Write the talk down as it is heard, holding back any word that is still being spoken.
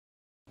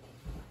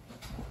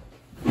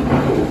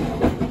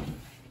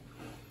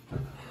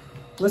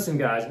Listen,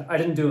 guys, I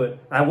didn't do it.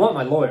 I want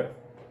my lawyer.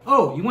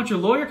 Oh, you want your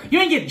lawyer? You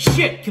ain't getting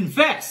shit!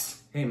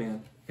 Confess! Hey,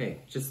 man. Hey,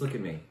 just look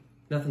at me.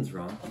 Nothing's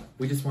wrong.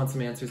 We just want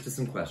some answers to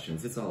some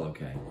questions. It's all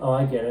okay. Oh,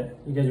 I get it.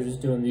 You guys are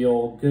just doing the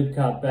old good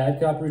cop, bad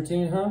cop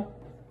routine, huh?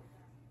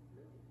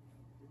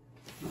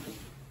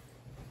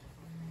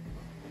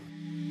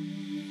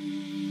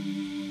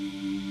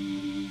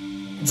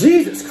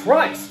 Jesus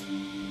Christ!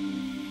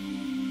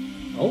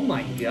 Oh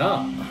my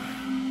God.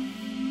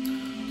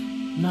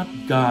 Not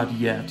God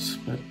yet,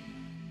 but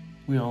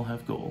we all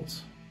have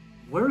goals.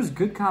 Where's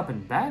good cop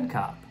and bad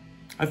cop?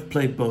 I've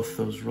played both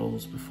those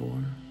roles before.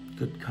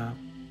 Good cop,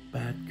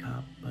 bad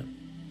cop, but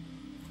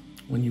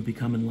when you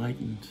become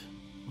enlightened,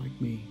 like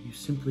me, you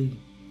simply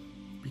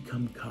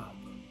become cop.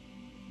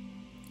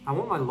 I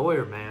want my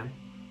lawyer, man.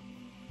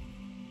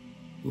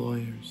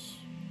 Lawyers,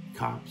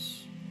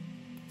 cops,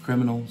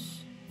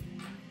 criminals.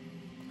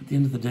 At the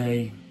end of the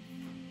day,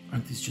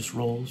 aren't these just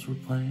roles we're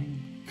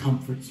playing?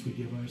 Comforts we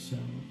give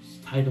ourselves,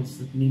 titles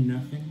that mean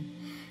nothing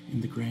in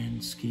the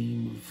grand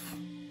scheme of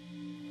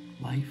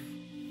life.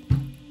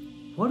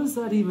 What does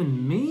that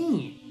even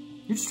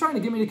mean? You're just trying to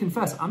get me to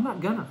confess. I'm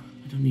not gonna.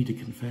 I don't need a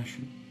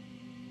confession.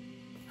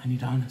 I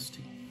need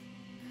honesty.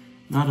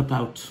 Not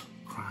about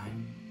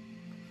crime,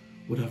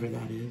 whatever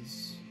that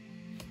is.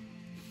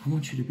 I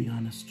want you to be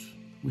honest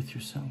with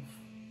yourself.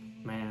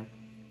 Man,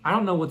 I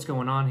don't know what's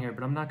going on here,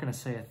 but I'm not gonna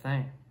say a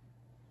thing.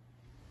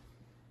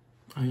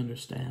 I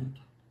understand.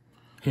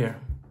 Here,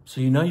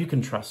 so you know you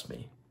can trust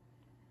me.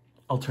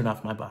 I'll turn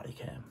off my body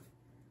cam.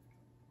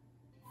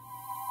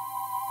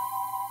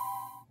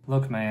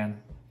 Look,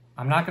 man,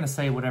 I'm not gonna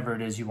say whatever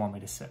it is you want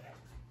me to say.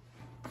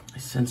 I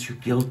sense your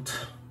guilt,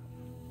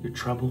 your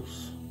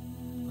troubles.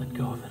 Let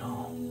go of it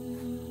all.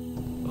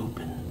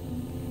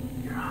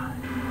 Open your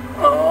eyes.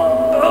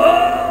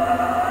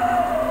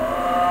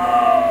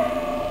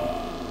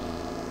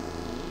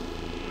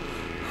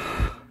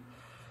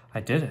 I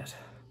did it.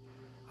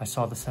 I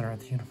saw the center of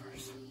the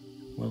universe.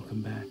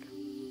 Welcome back.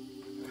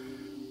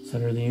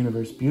 Center of the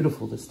universe,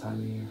 beautiful this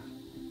time of year.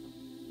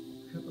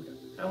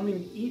 I don't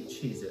even eat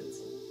Cheez-Its.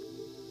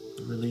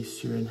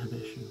 Release your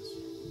inhibitions.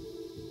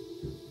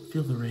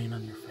 Feel the rain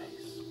on your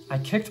face. I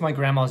kicked my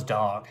grandma's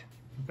dog.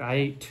 I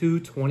ate 2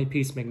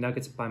 20-piece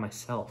McNuggets by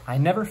myself. I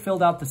never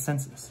filled out the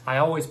census. I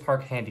always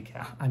park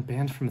handicap. I'm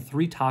banned from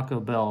 3 Taco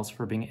Bells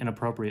for being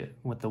inappropriate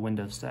with the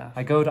window staff.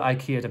 I go to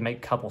IKEA to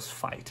make couples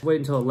fight. Wait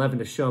until 11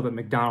 to show up at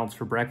McDonald's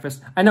for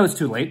breakfast. I know it's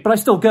too late, but I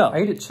still go. I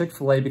ate at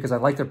Chick-fil-A because I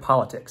like their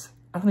politics.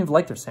 I don't even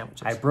like their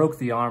sandwiches. I broke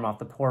the arm off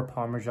the poor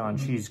Parmesan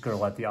cheese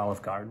girl at the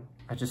Olive Garden.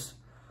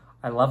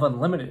 I love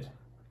unlimited.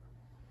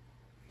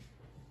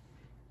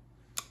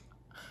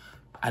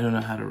 I don't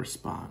know how to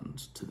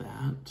respond to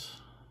that,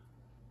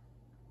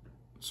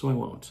 so I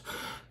won't.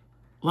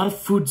 A lot of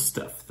food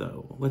stuff,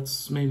 though.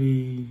 Let's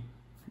maybe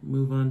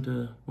move on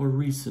to more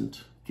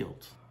recent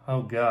guilt.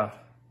 Oh, God.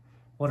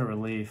 What a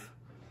relief.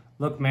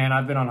 Look, man,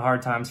 I've been on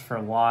hard times for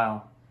a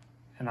while,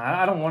 and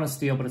I don't want to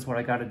steal, but it's what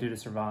I got to do to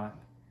survive.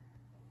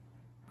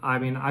 I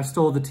mean, I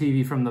stole the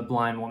TV from the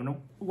blind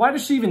woman. Why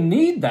does she even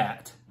need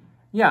that?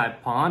 Yeah, I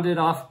pawned it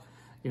off,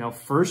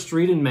 First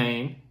Street in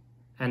Maine,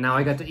 and now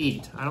I got to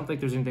eat. I don't think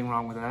there's anything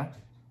wrong with that.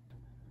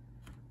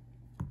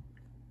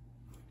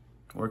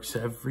 Works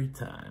every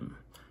time.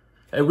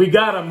 Hey, we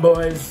got him,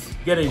 boys.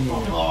 Get in here.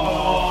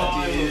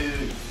 Oh,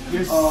 dude.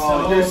 You're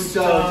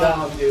so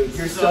dumb, dude.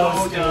 You're so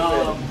stupid.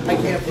 I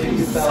can't believe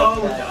you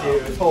felt that,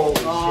 dude. Holy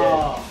shit.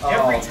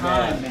 Every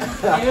time, man.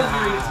 Every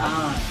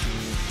time.